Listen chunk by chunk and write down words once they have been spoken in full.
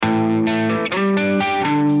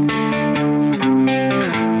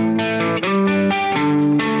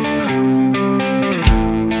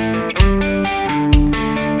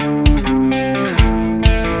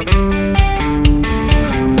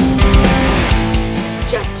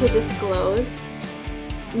to disclose.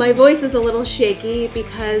 My voice is a little shaky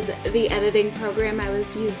because the editing program I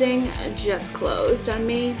was using just closed on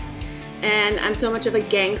me. And I'm so much of a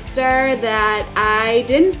gangster that I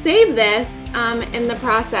didn't save this in the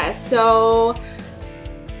process. So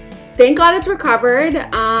thank God it's recovered.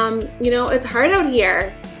 It's hard out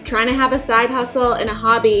here trying to have a side hustle and a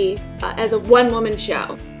hobby as a one-woman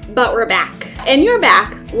show. But we're back. And you're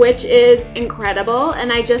back, which is incredible.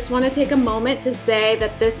 And I just want to take a moment to say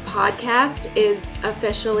that this podcast is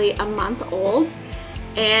officially a month old.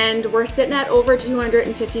 And we're sitting at over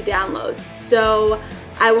 250 downloads. So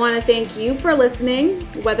I want to thank you for listening,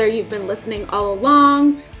 whether you've been listening all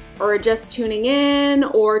along or just tuning in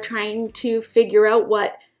or trying to figure out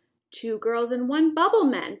what two girls in one bubble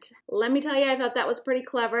meant. Let me tell you, I thought that was pretty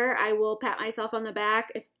clever. I will pat myself on the back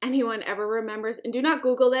if anyone ever remembers. And do not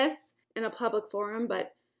Google this in a public forum,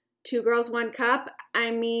 but two girls, one cup.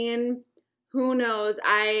 I mean, who knows?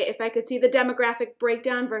 If I could see the demographic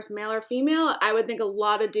breakdown versus male or female, I would think a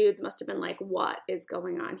lot of dudes must have been like, what is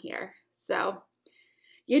going on here? So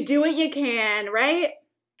you do what you can, right?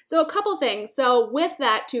 So a couple things. So with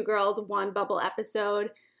that Two Girls, One Bubble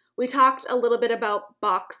episode, we talked a little bit about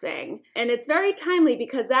boxing, and it's very timely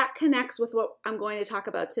because that connects with what I'm going to talk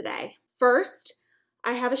about today. First,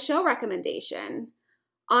 I have a show recommendation.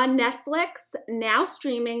 On Netflix, now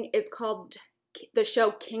streaming, is called the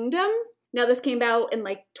show Kingdom. Now, this came out in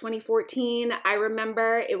 2014. I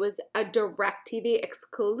remember it was a DirecTV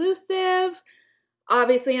exclusive.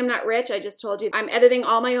 Obviously, I'm not rich. I just told you I'm editing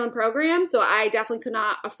all my own programs, so I definitely could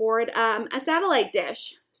not afford a satellite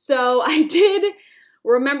dish. So I did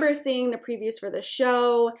remember seeing the previews for the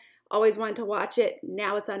show, always wanted to watch it.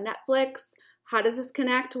 Now it's on Netflix. How does this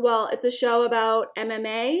connect? Well, it's a show about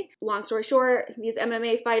MMA. Long story short, these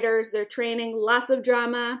MMA fighters, they're training, lots of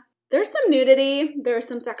drama. There's some nudity, there's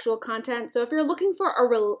some sexual content. So if you're looking for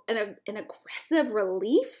an aggressive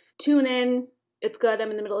relief, tune in. It's good. I'm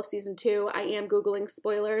in the middle of season 2. I am Googling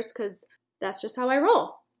spoilers because that's just how I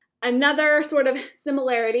roll. Another sort of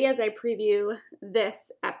similarity as I preview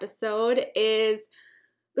this episode is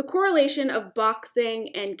the correlation of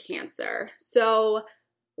boxing and cancer. So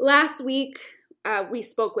last week, we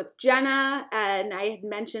spoke with Jenna, and I had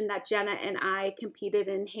mentioned that Jenna and I competed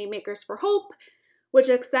in Haymakers for Hope, which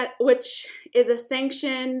is a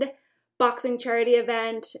sanctioned boxing charity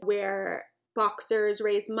event where boxers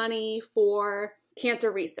raise money for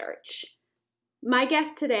cancer research. My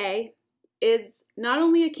guest today is not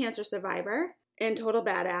only a cancer survivor and total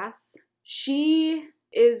badass, she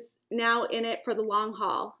is now in it for the long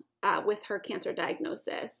haul with her cancer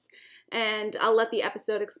diagnosis. And I'll let the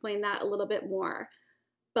episode explain that a little bit more.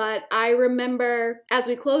 But I remember as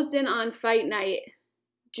we closed in on fight night,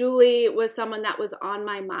 Julie was someone that was on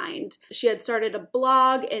my mind. She had started a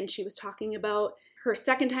blog and she was talking about her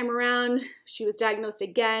second time around. She was diagnosed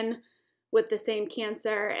again with the same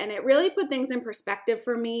cancer. And it really put things in perspective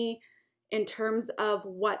for me in terms of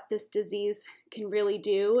what this disease can really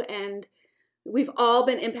do. And we've all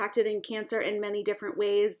been impacted in cancer in many different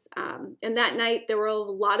ways. And that night, there were a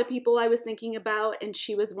lot of people I was thinking about, and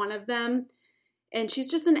she was one of them. And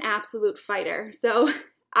she's just an absolute fighter. So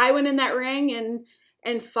I went in that ring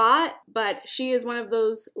and fought, but she is one of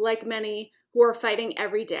those, like many, who are fighting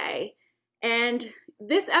every day. And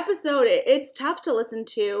this episode, it's tough to listen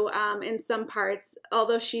to in some parts,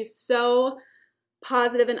 although she's so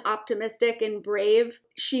positive and optimistic and brave.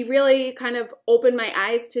 She really kind of opened my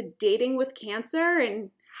eyes to dating with cancer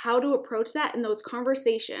and how to approach that in those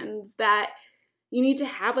conversations that you need to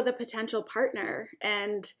have with a potential partner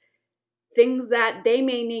and things that they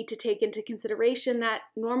may need to take into consideration that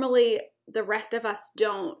normally the rest of us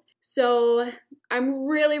don't. So I'm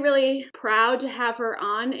really, really proud to have her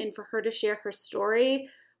on and for her to share her story.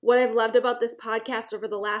 What I've loved about this podcast over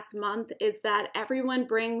the last month is that everyone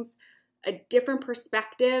brings a different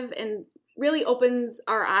perspective and really opens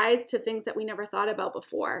our eyes to things that we never thought about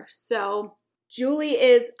before. So Julie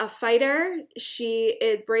is a fighter. She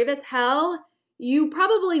is brave as hell. You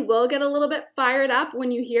probably will get a little bit fired up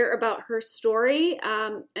when you hear about her story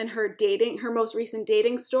and her most recent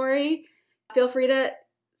dating story. Feel free to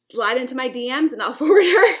slide into my DMs and I'll forward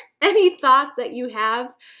her any thoughts that you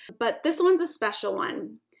have. But this one's a special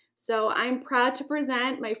one. So I'm proud to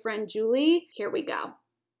present my friend Julie. Here we go.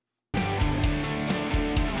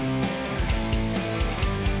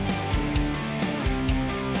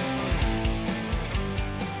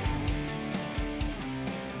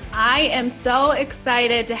 I am so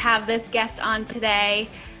excited to have this guest on today.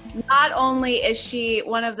 Not only is she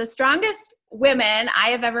one of the strongest women I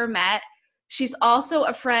have ever met, she's also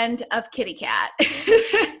a friend of Kitty Cat.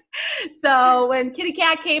 So when Kitty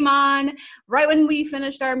Cat came on, right when we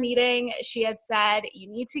finished our meeting, she had said, you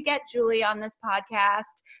need to get Julie on this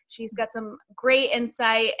podcast. She's got some great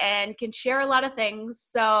insight and can share a lot of things.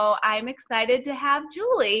 So I'm excited to have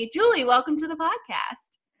Julie. Julie, welcome to the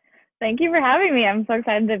podcast. Thank you for having me. I'm so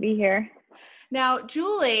excited to be here. Now,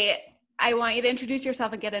 Julie, I want you to introduce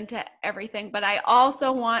yourself and get into everything, but I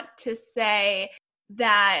also want to say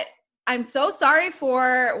that I'm so sorry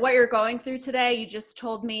for what you're going through today. You just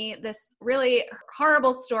told me this really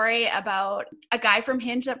horrible story about a guy from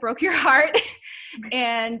Hinge that broke your heart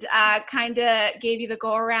and kind of gave you the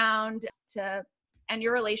go around to end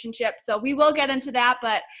your relationship. So we will get into that,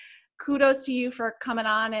 but kudos to you for coming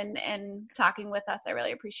on and talking with us. I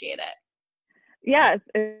really appreciate it. Yeah,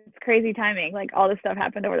 it's crazy timing. Like all this stuff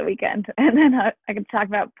happened over the weekend, and then I could talk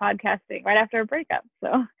about podcasting right after a breakup.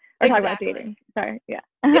 So. Or talk about dating. Sorry. Yeah.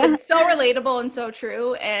 It's so relatable and so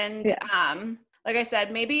true. And like I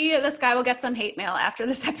said, maybe this guy will get some hate mail after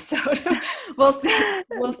this episode. We'll see.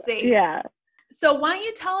 We'll see. Yeah. So why don't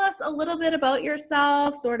you tell us a little bit about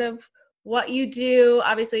yourself, sort of what you do?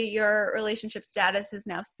 Obviously, your relationship status is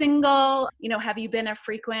now single. Have you been a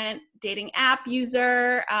frequent dating app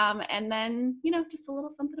user? And then, just a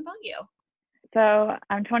little something about you. So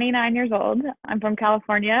I'm 29 years old. I'm from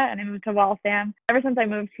California and I moved to Waltham. Ever since I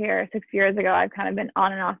moved here 6 years ago, I've kind of been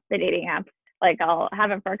on and off the dating apps. Like I'll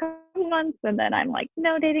have it for a couple months and then I'm like,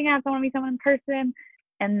 no dating apps, I want to meet someone in person.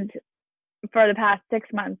 And for the past 6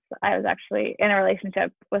 months, I was actually in a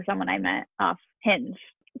relationship with someone I met off Hinge.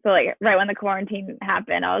 So like right when the quarantine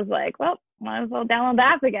happened, I was like, well, might as well download the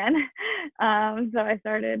app again. So I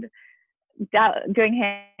started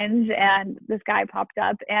doing Hinge and this guy popped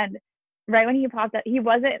up, and right when he popped up, he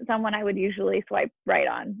wasn't someone I would usually swipe right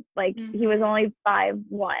on. Like he was only 5'1"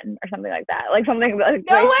 or something like that. Like something like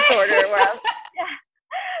no way. Shorter. Where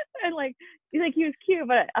and like he was cute,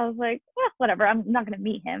 but I was like, well, whatever. I'm not gonna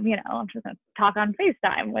meet him. I'm just gonna talk on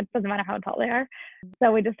FaceTime. It doesn't matter how tall they are.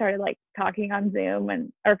 So we just started like talking on Zoom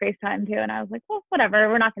or FaceTime too. And I was like, well, whatever.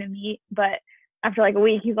 We're not gonna meet. But after like a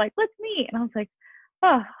week, he's like, let's meet. And I was like,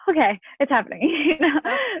 oh, okay, it's happening.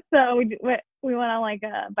 So we went on like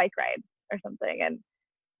a bike ride or something, and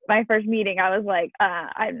my first meeting I was like,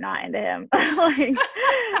 I'm not into him. Like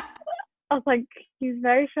I was like, he's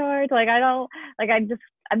very short, like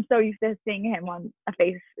I'm so used to seeing him on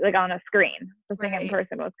a screen. So seeing him in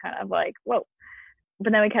person was kind of like, whoa.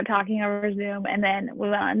 But then we kept talking over Zoom, and then we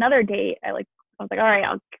went on another date. I was like, all right,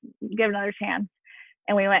 I'll give another chance.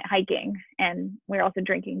 And we went hiking, and we were also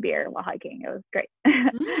drinking beer while hiking. It was great.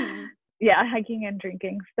 Yeah, hiking and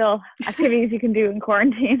drinking, still activities you can do in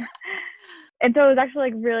quarantine. And so it was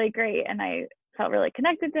actually like really great, and I felt really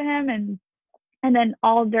connected to him. And then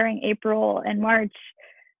all during April and March,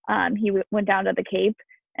 he went down to the Cape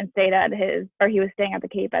and he was staying at the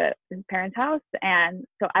Cape at his parents' house. And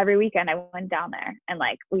so every weekend I went down there, and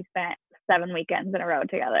like we spent 7 weekends in a row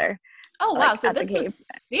together. Oh, wow. So this was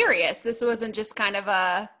serious. This wasn't just kind of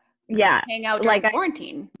a hang out during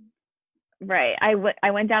quarantine. Right.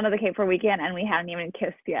 I went down to the Cape for a weekend and we hadn't even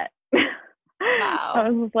kissed yet. Wow. I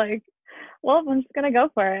was just like, well, I'm just going to go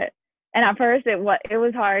for it. And at first it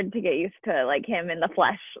was hard to get used to like him in the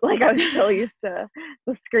flesh. Like I was still used to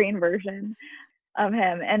the screen version of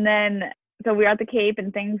him. And then, so we were at the Cape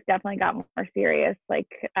and things definitely got more serious. Like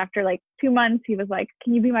after like 2 months, he was like,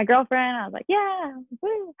 can you be my girlfriend? I was like, yeah.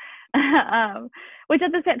 Woo. Which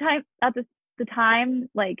at the time,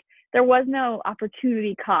 like there was no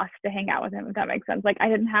opportunity cost to hang out with him, if that makes sense. Like I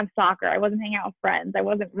didn't have soccer. I wasn't hanging out with friends. I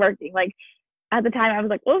wasn't working. Like at the time I was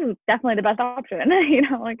like, well, this is definitely the best option,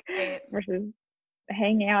 versus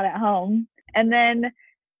hanging out at home. And then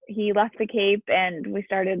he left the Cape and we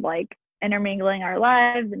started like intermingling our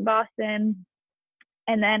lives in Boston.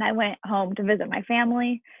 And then I went home to visit my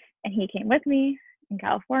family and he came with me in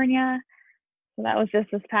California. So that was just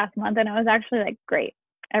this past month, and it was actually like great.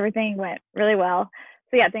 Everything went really well.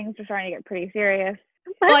 So yeah, things were starting to get pretty serious.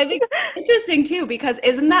 Well, I think it's interesting too, because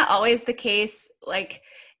isn't that always the case? Like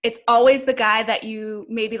it's always the guy that you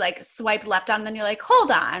maybe like swipe left on, and then you're like,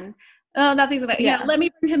 hold on, oh, nothing's gonna, let me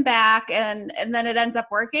bring him back. And then it ends up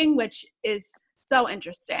working, which is so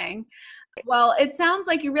interesting. Well, it sounds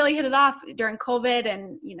like you really hit it off during COVID,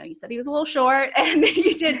 and, you said he was a little short and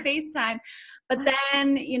you did FaceTime, but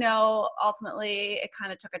then, ultimately it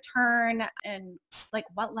kind of took a turn. And like,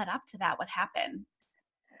 what led up to that? What happened?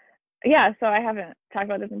 Yeah. So I haven't talked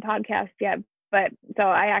about this in podcast yet, but so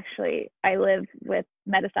I live with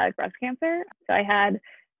metastatic breast cancer. So I had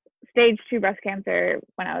stage 2 breast cancer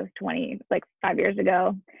when I was 20, like 5 years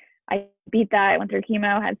ago. I beat that. I went through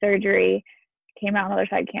chemo, had surgery, came out on the other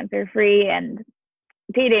side cancer free. And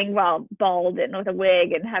dating while bald and with a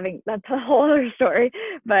wig and having, that's a whole other story.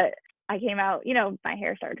 But I came out, my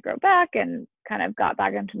hair started to grow back and kind of got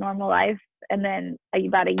back into normal life. And then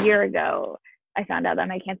about a year ago, I found out that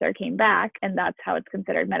my cancer came back, and that's how it's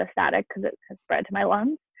considered metastatic, because it has spread to my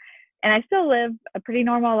lungs. And I still live a pretty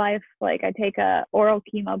normal life. Like, I take a oral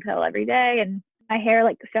chemo pill every day, and my hair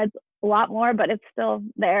like sheds a lot more, but it's still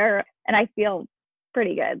there. And I feel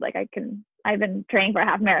pretty good. Like, I've been training for a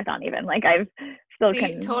half marathon even. Like, I've still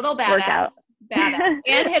can total badass. Work out. Badass.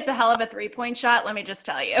 And hits a hell of a 3-point shot, let me just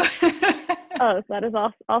tell you. Oh, so that is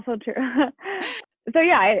also true. So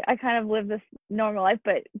yeah, I kind of live this normal life,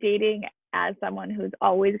 but dating as someone who's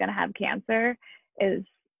always going to have cancer is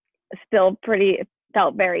still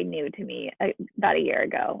felt very new to me about a year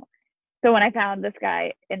ago. So when I found this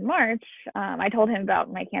guy in March, I told him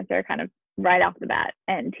about my cancer kind of right off the bat,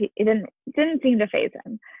 and it didn't seem to faze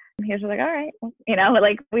him. He was just like, all right,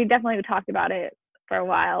 like, we definitely talked about it for a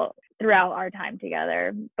while throughout our time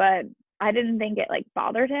together, but I didn't think it like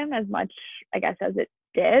bothered him as much, I guess, as it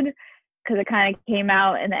did, because it kind of came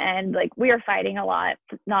out in the end. Like, we were fighting a lot,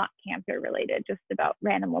 not cancer related, just about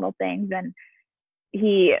random little things. And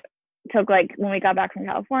he took, like, when we got back from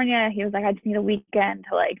California, he was like, I just need a weekend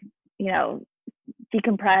to, like,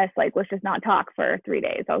 decompress. Like, let's just not talk for 3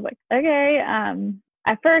 days. I was like, okay.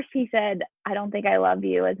 At first he said, I don't think I love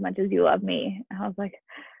you as much as you love me. And I was like,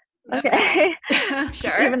 okay.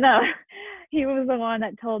 Sure. Even though he was the one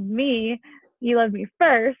that told me he loved me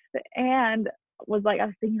first, and was like, I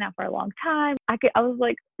was thinking that for a long time. I was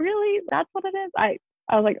like, really? That's what it is? I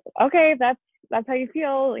was like, okay, if that's how you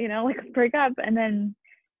feel, like, break up. And then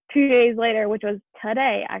 2 days later, which was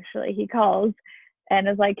today, actually, he calls and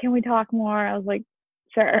is like, can we talk more? I was like,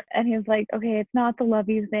 sure. And he was like, okay, it's not the love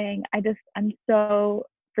you thing. I'm so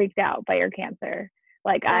freaked out by your cancer.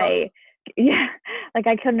 Like, yeah, like,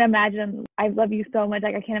 I couldn't imagine, I love you so much.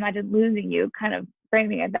 Like, I can't imagine losing you, kind of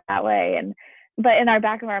framing it that way. But in our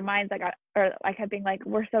back of our minds, I kept being like,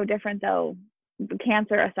 we're so different though,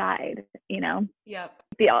 cancer aside, Yep.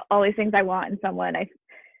 All these things I want in someone,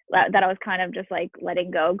 that I was kind of just like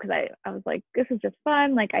letting go, because I was like, this is just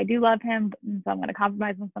fun. Like, I do love him, so I'm going to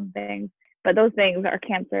compromise on some things. But those things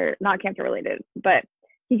are not cancer related. But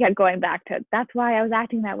he kept going back to, that's why I was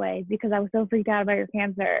acting that way, because I was so freaked out about your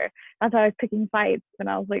cancer. That's why I was picking fights. And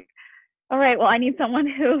I was like, all right, well, I need someone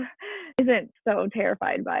who isn't so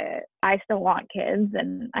terrified by it. I still want kids,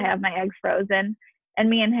 and I have my eggs frozen. And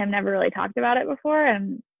me and him never really talked about it before.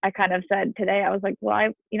 And I kind of said today, I was like, well,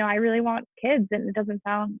 I really want kids. And it doesn't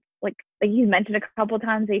sound like he's mentioned a couple of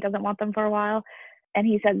times that he doesn't want them for a while. And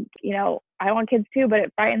he said, I want kids too, but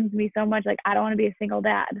it frightens me so much. Like, I don't want to be a single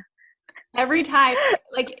dad. Every time,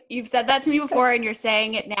 like, you've said that to me before, and you're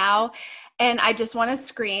saying it now, and I just want to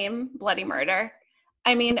scream bloody murder.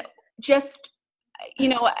 I mean, just,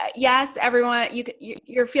 yes, everyone,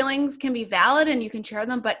 your feelings can be valid and you can share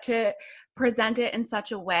them, but to present it in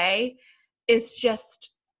such a way is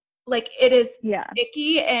just, like, it is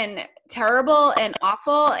icky and terrible and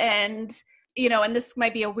awful. And, and this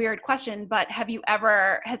might be a weird question, but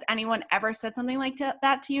has anyone ever said something like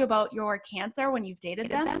that to you about your cancer when you've dated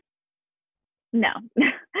them? No,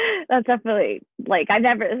 that's definitely, like,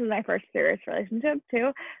 this is my first serious relationship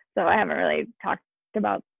too. So I haven't really talked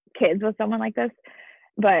about kids with someone like this.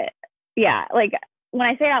 But yeah, like, when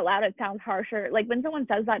I say it out loud, it sounds harsher. Like, when someone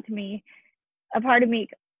says that to me, a part of me,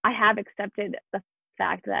 I have accepted the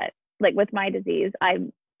fact that, like, with my disease, I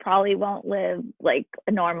probably won't live like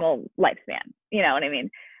a normal lifespan. You know what I mean?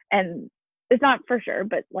 And it's not for sure,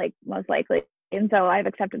 but, like, most likely. And so I've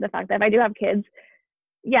accepted the fact that if I do have kids,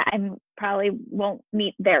 yeah, I probably won't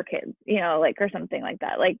meet their kids, like, or something like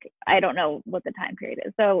that. Like, I don't know what the time period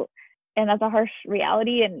is. So, and that's a harsh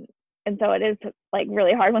reality. And so it is, like,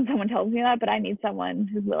 really hard when someone tells me that, but I need someone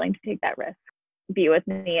who's willing to take that risk, be with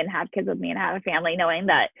me and have kids with me and have a family, knowing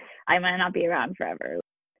that I might not be around forever.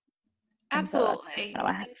 Absolutely. So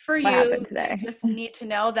for you just need to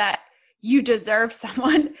know that you deserve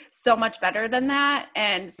someone so much better than that,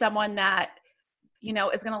 and someone that,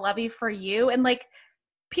 is going to love you for you. And, like,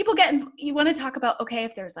 people you want to talk about, okay,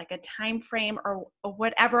 if there's like a time frame or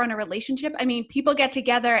whatever on a relationship. I mean, people get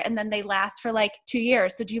together and then they last for like 2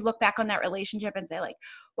 years. So do you look back on that relationship and say, like,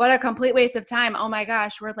 what a complete waste of time? Oh my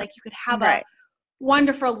gosh, where, like, you could have a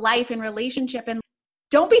wonderful life and relationship, and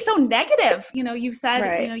don't be so negative. You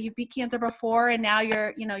said, you beat cancer before, and now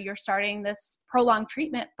you're starting this prolonged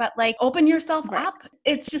treatment, but, like, open yourself up.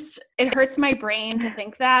 It's just, it hurts my brain to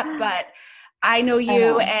think that, but I know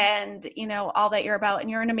you and, all that you're about,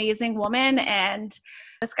 and you're an amazing woman, and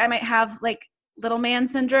this guy might have, like, little man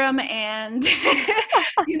syndrome and,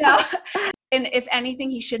 you know, and if anything,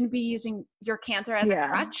 he shouldn't be using your cancer as a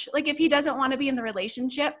crutch. Like if he doesn't want to be in the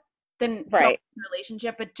relationship, then don't be in the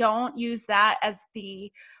relationship, but don't use that as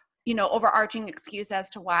the, you know, overarching excuse as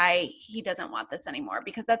to why he doesn't want this anymore,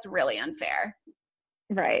 because that's really unfair.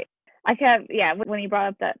 Right. I kept, when he brought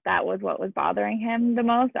up that was what was bothering him the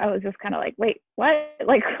most, I was just kind of like, wait, what?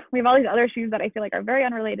 Like, we have all these other issues that I feel like are very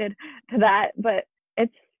unrelated to that, but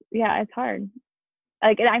it's hard.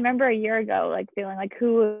 Like, I remember a year ago, like feeling like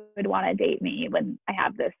who would want to date me when I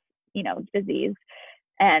have this, you know, disease.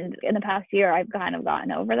 And in the past year, I've kind of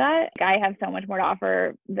gotten over that. Like, I have so much more to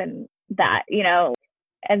offer than that, you know?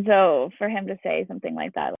 And so for him to say something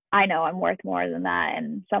like that, I know I'm worth more than that.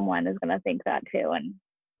 And someone is going to think that too. And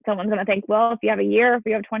someone's going to think, well, if you have a year, if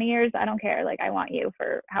you have 20 years, I don't care. Like, I want you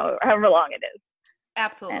for however long it is.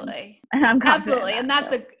 Absolutely. And I'm absolutely. And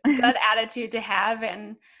that's a good attitude to have.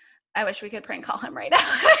 And I wish we could prank call him right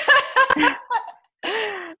now.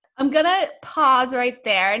 I'm going to pause right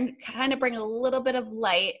there and kind of bring a little bit of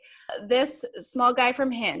light. This small guy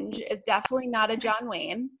from Hinge is definitely not a John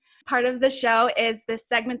Wayne. Part of the show is this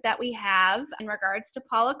segment that we have in regards to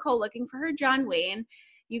Paula Cole looking for her John Wayne.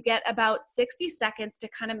 You get about 60 seconds to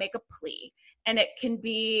kind of make a plea. And it can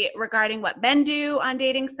be regarding what men do on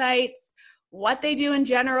dating sites, what they do in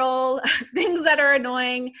general, things that are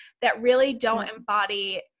annoying that really don't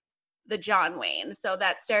embody the John Wayne. So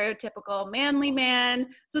that stereotypical manly man.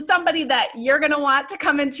 So somebody that you're going to want to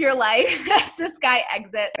come into your life as this guy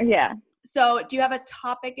exits. Yeah. So do you have a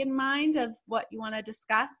topic in mind of what you want to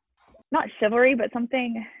discuss? Not chivalry, but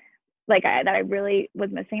something like that I really was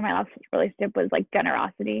missing in my last relationship was like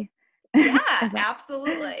generosity. Yeah,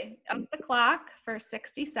 absolutely. Up the clock for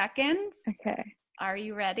 60 seconds. Okay. Are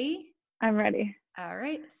you ready? I'm ready. All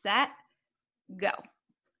right, set, go.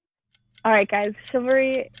 All right, guys,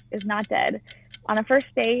 chivalry is not dead. On a first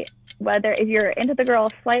date, if you're into the girl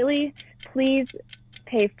slightly, please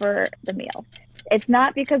pay for the meal. It's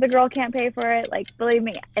not because the girl can't pay for it. Like, believe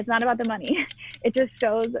me, it's not about the money. It just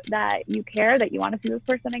shows that you care, that you want to see this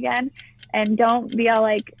person again. And don't be all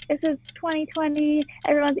like, this is 2020,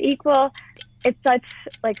 everyone's equal. It's such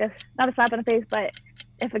like not a slap in the face, but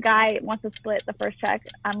if a guy wants to split the first check,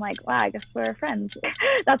 I'm like, wow, I guess we're friends.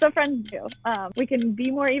 That's what friends do. We can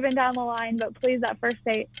be more even down the line, but please, that first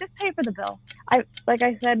date, just pay for the bill. Like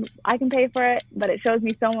I said, I can pay for it, but it shows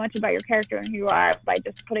me so much about your character and who you are by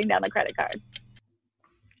just putting down the credit card.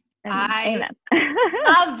 Amen.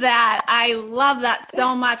 Love that. I love that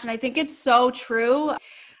so much. And I think it's so true.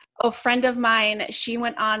 A friend of mine, she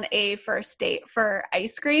went on a first date for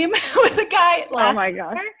ice cream with a guy last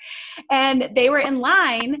year, and they were in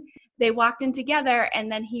line. They walked in together,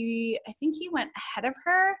 and then I think he went ahead of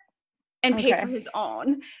her and paid for his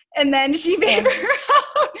own, and then she paid for her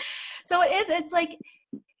own. So it's like,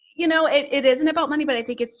 you know, it isn't about money, but I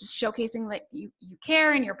think it's just showcasing like you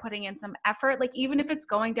care and you're putting in some effort. Like even if it's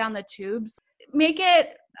going down the tubes, make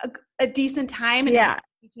it a decent time, and if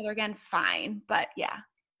you see each other again, fine. But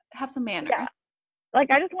have some manners. Yeah.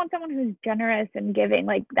 Like, I just want someone who's generous and giving.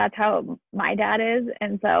 Like, that's how my dad is.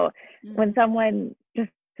 And so when someone just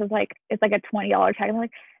is like, it's like a $20 check, I'm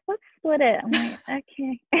like, let's split it. I'm like,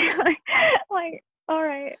 okay. like, all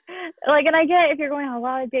right. Like, and I get if you're going on a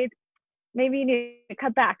lot of dates, maybe you need to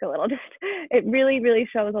cut back a little. Just, it really, really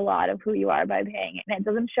shows a lot of who you are by paying it. And it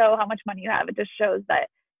doesn't show how much money you have. It just shows that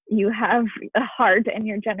you have a heart and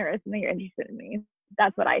you're generous and that you're interested in me.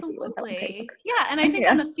 That's what Absolutely. I see when someone pays. Yeah, and I think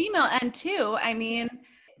on the female end too, I mean,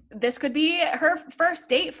 this could be her first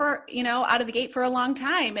date for, you know, out of the gate for a long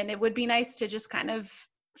time, and it would be nice to just kind of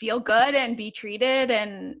feel good and be treated,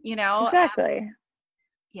 and, you know. Exactly.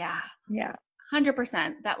 Yeah.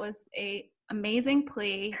 100%. That was a amazing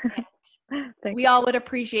plea. And we all would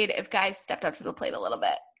appreciate it if guys stepped up to the plate a little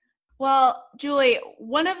bit. Well, Julie,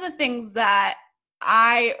 one of the things that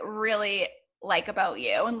I really like about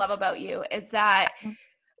you and love about you is that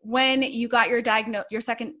when you got you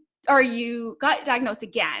got diagnosed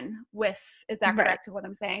again with, is that correct to what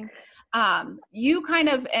I'm saying? You kind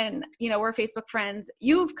of, and you know, we're Facebook friends,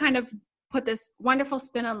 you've kind of put this wonderful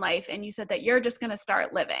spin on life, and you said that you're just going to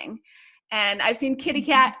start living. And I've seen Kitty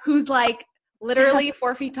Cat, who's like literally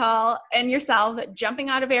 4 feet tall, and yourself jumping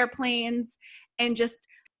out of airplanes and just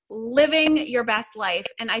living your best life.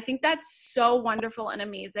 And I think that's so wonderful and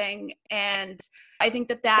amazing. And I think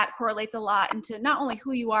that correlates a lot into not only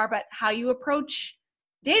who you are, but how you approach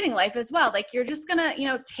dating life as well. Like you're just gonna, you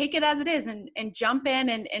know, take it as it is and jump in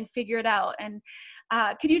and figure it out. And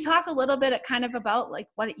could you talk a little bit kind of about like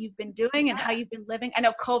what you've been doing and how you've been living? I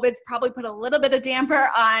know COVID's probably put a little bit of damper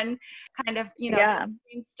on kind of, you know,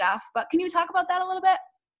 stuff, but can you talk about that a little bit?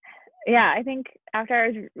 yeah, I think after I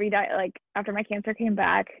was like after my cancer came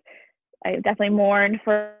back, I definitely mourned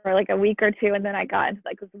for like a week or two, and then I got into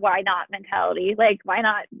like this why not mentality. Like, why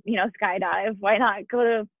not, skydive? Why not go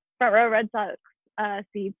to front row Red Sox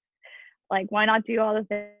seats? Like, why not do all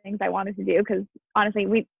the things I wanted to do? Because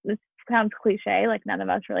honestly, this sounds cliche. Like, none of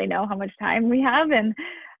us really know how much time we have, and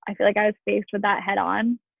I feel like I was faced with that head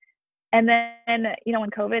on. And then, when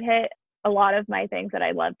COVID hit, a lot of my things that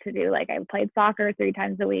I loved to do, like I played soccer 3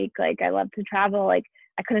 times a week, like I love to travel, like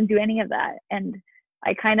I couldn't do any of that. And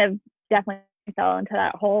I kind of definitely fell into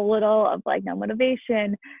that hole little of like no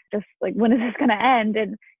motivation, just like when is this going to end?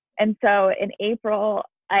 And so in April,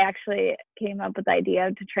 I actually came up with the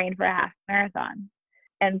idea to train for a half marathon.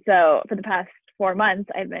 And so for the past 4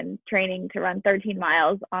 months, I've been training to run 13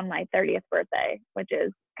 miles on my 30th birthday, which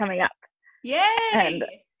is coming up. Yay! And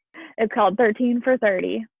it's called 13 for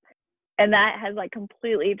 30. And that has like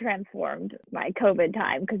completely transformed my COVID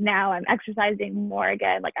time, because now I'm exercising more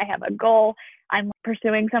again. Like I have a goal. I'm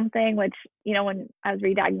pursuing something, which, when I was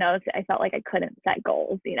re-diagnosed, I felt like I couldn't set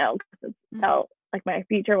goals, because it felt like my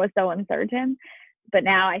future was so uncertain. But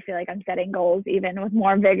now I feel like I'm setting goals even with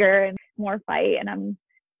more vigor and more fight, and I'm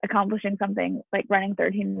accomplishing something like running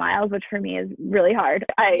 13 miles, which for me is really hard.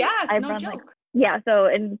 It's no joke. So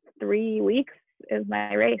in 3 weeks is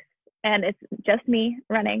my race. And it's just me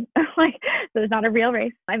running. Like, so it's not a real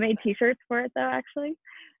race. I made t-shirts for it though, actually.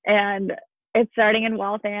 And it's starting in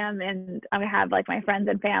Waltham, and I have like my friends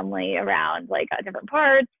and family around like at different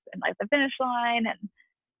parts and like the finish line. And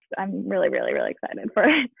I'm really, really, really excited for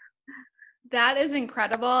it. That is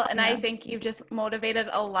incredible. And I think you've just motivated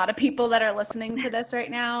a lot of people that are listening to this right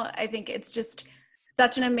now. I think it's just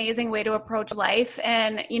such an amazing way to approach life.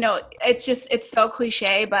 And, it's so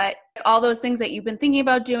cliche, but all those things that you've been thinking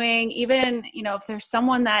about doing, even, if there's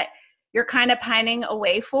someone that you're kind of pining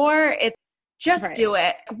away for, it's just do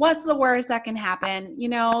it. What's the worst that can happen?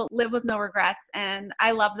 Live with no regrets. And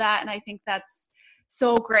I love that. And I think that's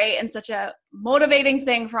so great and such a motivating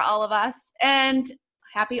thing for all of us. And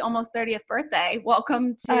happy almost 30th birthday.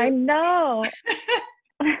 Welcome to. I know.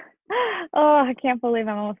 Oh, I can't believe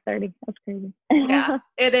I'm almost 30. That's crazy. Yeah,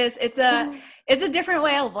 it is. It's a different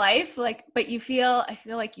way of life. Like, but I feel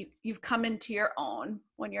like you've come into your own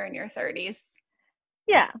when you're in your 30s.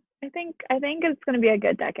 Yeah, I think it's going to be a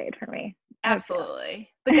good decade for me. Absolutely.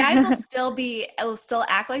 The guys will still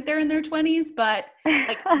act like they're in their 20s, but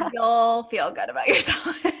like you'll feel good about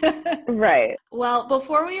yourself. Right. Well,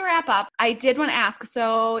 before we wrap up, I did want to ask,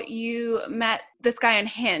 so you met this guy on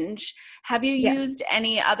Hinge. Have you used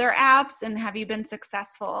any other apps, and have you been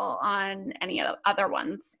successful on any other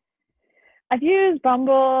ones? I've used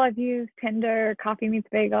Bumble, I've used Tinder, Coffee Meets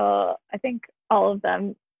Bagel. I think all of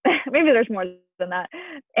them. Maybe there's more than that.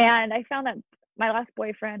 And I found that my last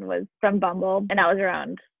boyfriend was from Bumble, and that was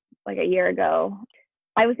around like a year ago.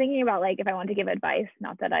 I was thinking about like if I want to give advice,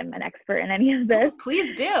 not that I'm an expert in any of this. Oh,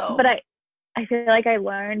 please do. But I feel like I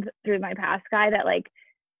learned through my past guy that like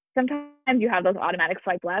sometimes you have those automatic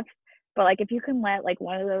swipe left, but like if you can let like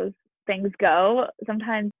one of those things go,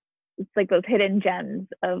 sometimes it's like those hidden gems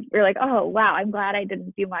of you're like, oh wow, I'm glad I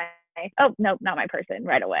didn't do oh nope, not my person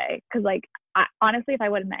right away. Because like honestly, if I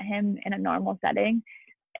would have met him in a normal setting,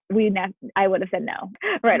 I would have said no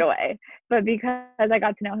right away. But because I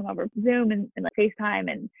got to know him over Zoom and like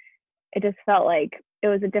FaceTime, and it just felt like it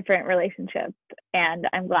was a different relationship. And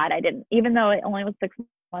I'm glad I didn't, even though it only was 6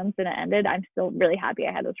 months and it ended, I'm still really happy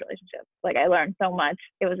I had this relationship. Like I learned so much.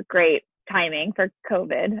 It was great timing for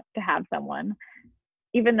COVID to have someone,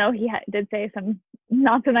 even though he did say some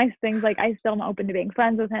not so nice things. Like I still am open to being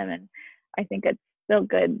friends with him. And I think it's still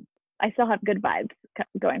good. I still have good vibes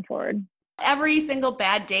going forward. Every single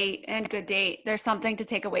bad date and good date, there's something to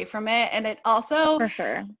take away from it. And it also for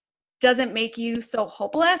sure doesn't make you so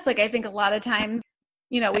hopeless. Like I think a lot of times,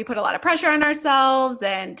 we put a lot of pressure on ourselves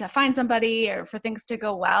and to find somebody or for things to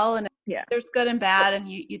go well. And there's good and bad,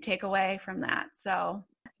 and you take away from that. So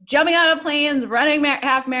jumping out of planes, running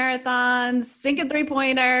half marathons, sinking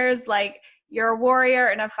 3-pointers, like you're a warrior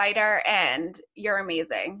and a fighter, and you're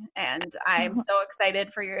amazing. And I'm so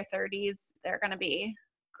excited for your 30s. They're going to be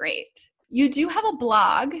great. You do have a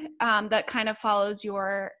blog that kind of follows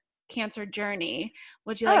your cancer journey.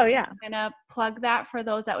 Would you like to kind of plug that for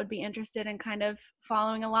those that would be interested in kind of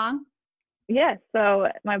following along? Yes. So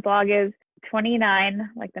my blog is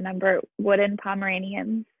 29, like the number, Wooden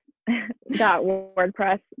Pomeranians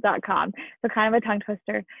 .wordpress.com. So kind of a tongue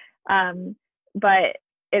twister. But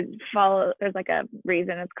there's like a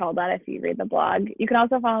reason it's called that if you read the blog. You can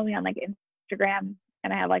also follow me on like Instagram,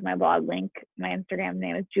 and I have like my blog link. My Instagram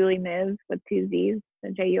name is Julie Mizz with 2 Z's,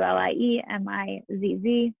 so JuliemIzz.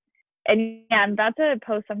 And yeah, I'm about to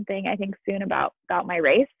post something, I think, soon about my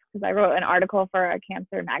race, because I wrote an article for a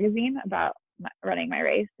cancer magazine about running my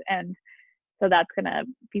race. And so that's going to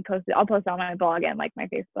be posted. I'll post on my blog and like my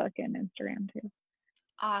Facebook and Instagram too.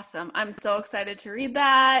 Awesome. I'm so excited to read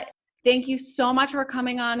that. Thank you so much for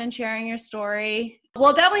coming on and sharing your story.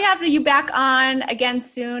 We'll definitely have you back on again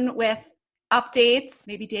soon with updates,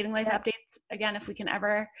 maybe dating life updates again, if we can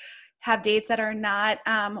ever have dates that are not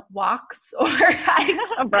walks or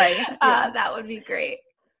hikes. Right. Yeah. That would be great.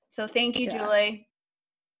 So thank you, Julie.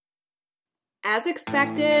 As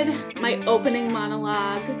expected, my opening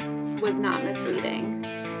monologue was not misleading.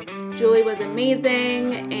 Julie was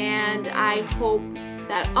amazing, and I hope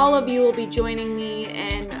that all of you will be joining me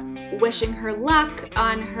in wishing her luck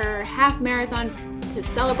on her half marathon to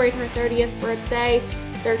celebrate her 30th birthday,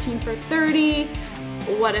 13 for 30.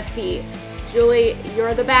 What a feat. Julie,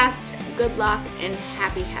 you're the best. Good luck and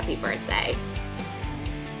happy, happy birthday.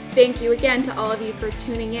 Thank you again to all of you for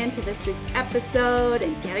tuning in to this week's episode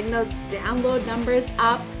and getting those download numbers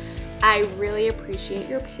up. I really appreciate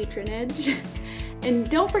your patronage. And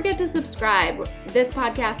don't forget to subscribe. This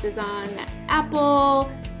podcast is on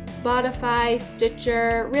Apple, Spotify,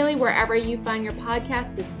 Stitcher, really wherever you find your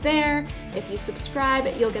podcasts, it's there. If you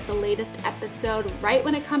subscribe, you'll get the latest episode right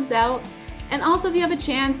when it comes out. And also, if you have a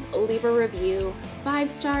chance, leave a review.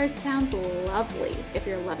 5 stars sounds lovely if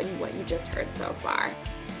you're loving what you just heard so far.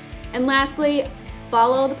 And lastly,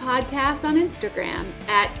 follow the podcast on Instagram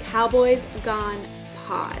at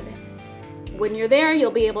CowboysGonePod. When you're there,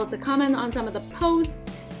 you'll be able to comment on some of the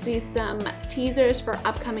posts, see some teasers for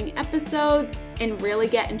upcoming episodes, and really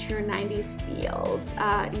get into your 90s feels,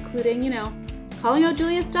 including, calling out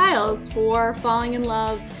Julia Stiles for falling in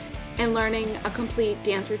love and learning a complete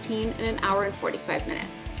dance routine in an hour and 45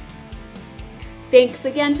 minutes. Thanks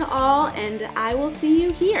again to all, and I will see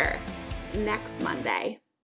you here next Monday.